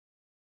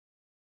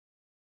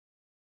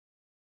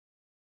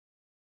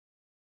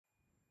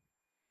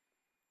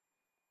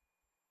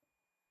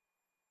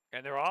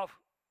And they're off.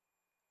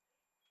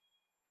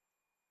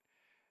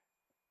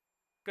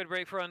 Good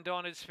break for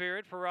Undaunted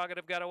Spirit.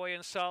 Prerogative got away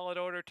in solid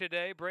order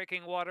today.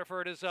 Breaking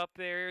Waterford is up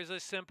there. Here's a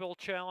simple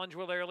challenge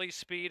with early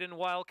speed and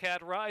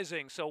Wildcat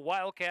Rising. So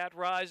Wildcat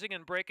Rising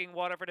and Breaking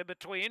Waterford in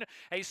between.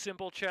 A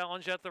simple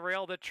challenge at the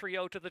rail. The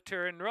trio to the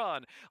turn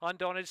run.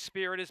 Undaunted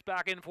Spirit is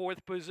back in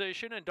fourth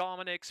position, and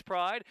Dominic's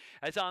Pride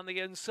is on the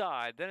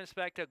inside. Then it's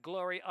back to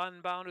Glory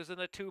Unbound, who's in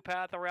the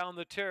two-path around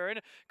the turn.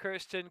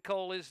 Kirsten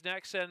Cole is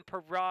next, and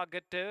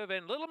Prerogative.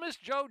 And Little Miss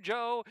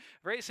JoJo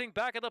racing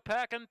back of the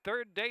pack, and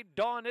Third Day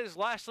Dawn is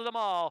last of them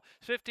all.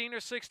 15 or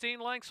 16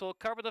 lengths will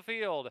cover the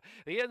field.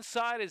 The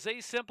inside is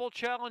a simple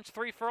challenge,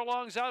 3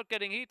 furlongs out,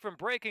 getting heat from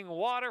Breaking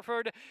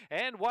Waterford,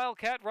 and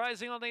Wildcat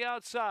Rising on the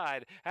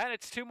outside. And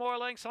it's 2 more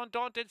lengths.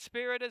 Undaunted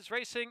Spirit is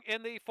racing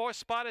in the 4th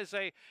spot as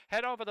they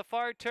head over the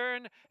far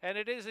turn, and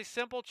it is a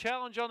simple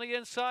challenge on the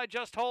inside.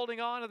 Just holding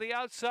on to the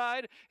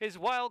outside is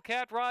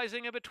Wildcat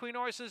Rising. In between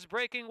horses,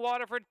 Breaking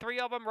Waterford, 3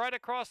 of them right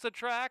across the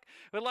track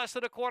with less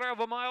than a quarter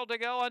of a mile to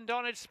go.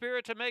 Undaunted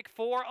Spirit to make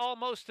 4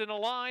 almost in a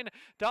line.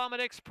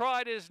 Dominic's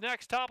Pride is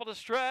next, top of the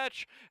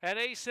stretch, and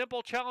a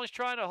simple challenge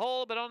trying to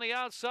hold, but on the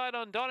outside,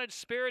 Undaunted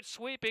Spirit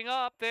sweeping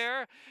up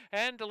there,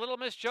 and the Little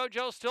Miss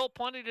JoJo still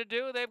plenty to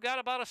do. They've got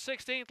about a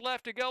 16th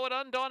left to go, at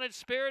Undaunted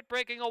Spirit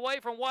breaking away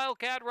from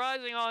Wildcat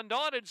Rising.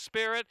 Undaunted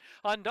Spirit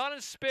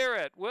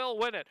will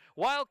win it.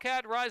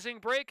 Wildcat Rising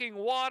Breaking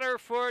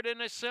Waterford,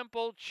 and a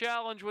simple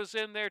challenge was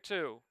in there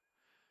too.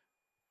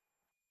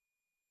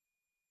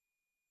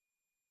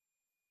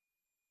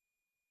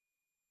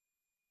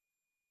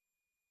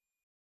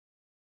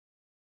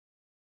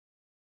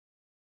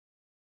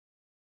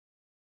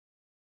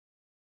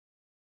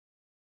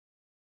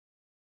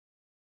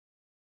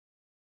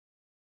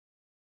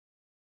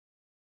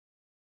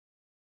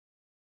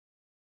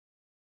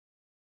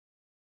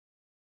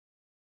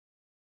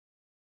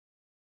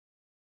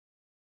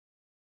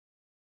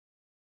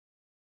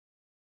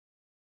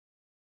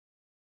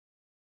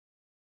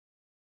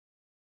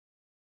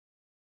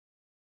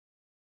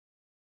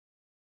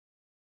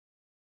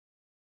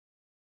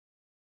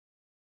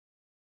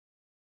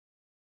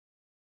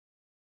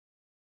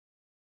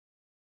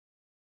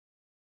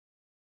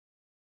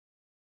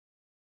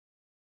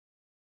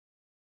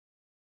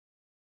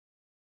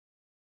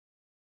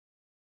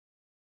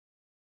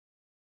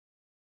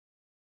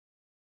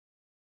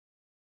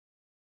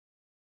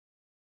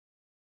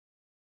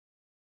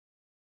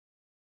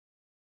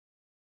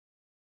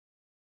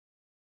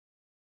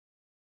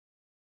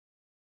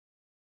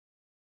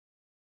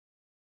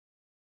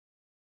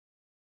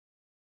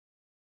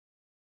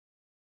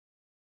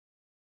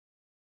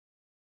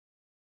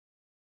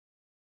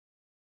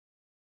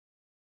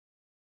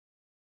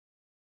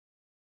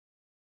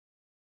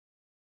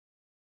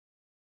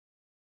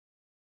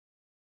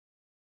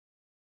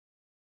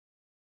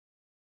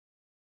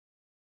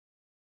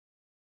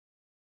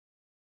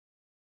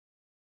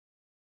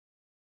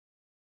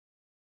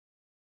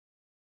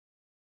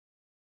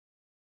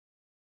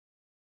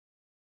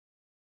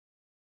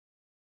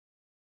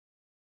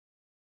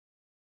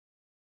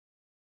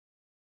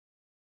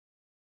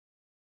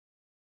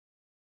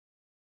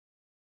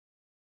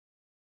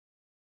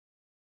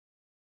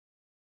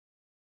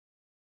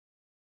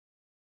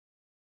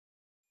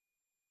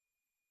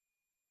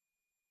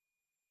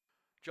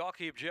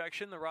 Jockey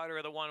objection, the rider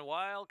of the 1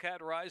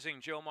 Wildcat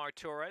Rising, Jomar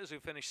Torres, who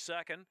finished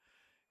second.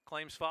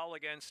 Claims foul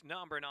against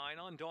number 9,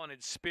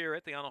 Undaunted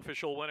Spirit, the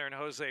unofficial winner in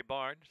Jose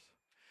Barnes.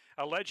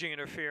 Alleging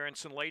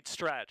interference in late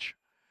stretch.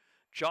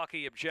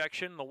 Jockey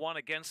objection, the 1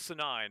 against the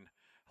 9.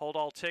 Hold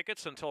all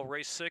tickets until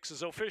race 6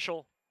 is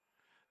official.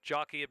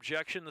 Jockey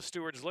objection, the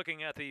steward's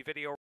looking at the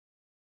video.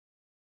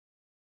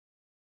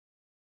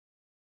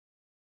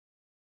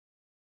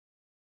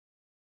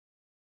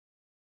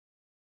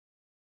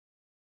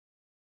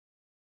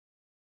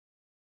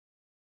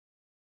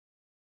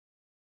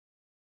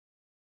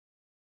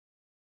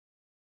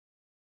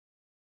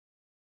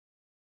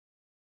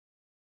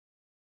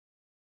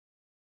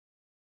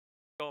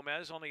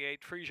 Gomez on the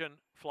 8 Frisian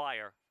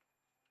Flyer.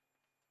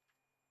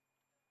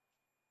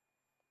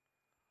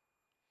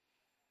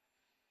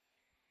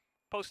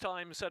 Post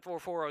time set for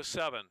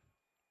 4:07.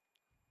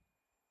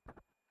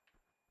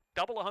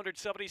 Double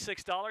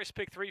 $176,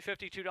 pick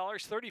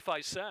 $352,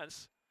 35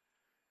 cents.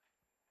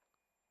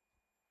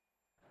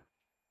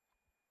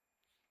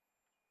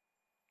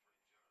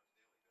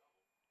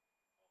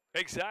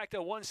 Exacta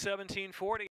 117.40.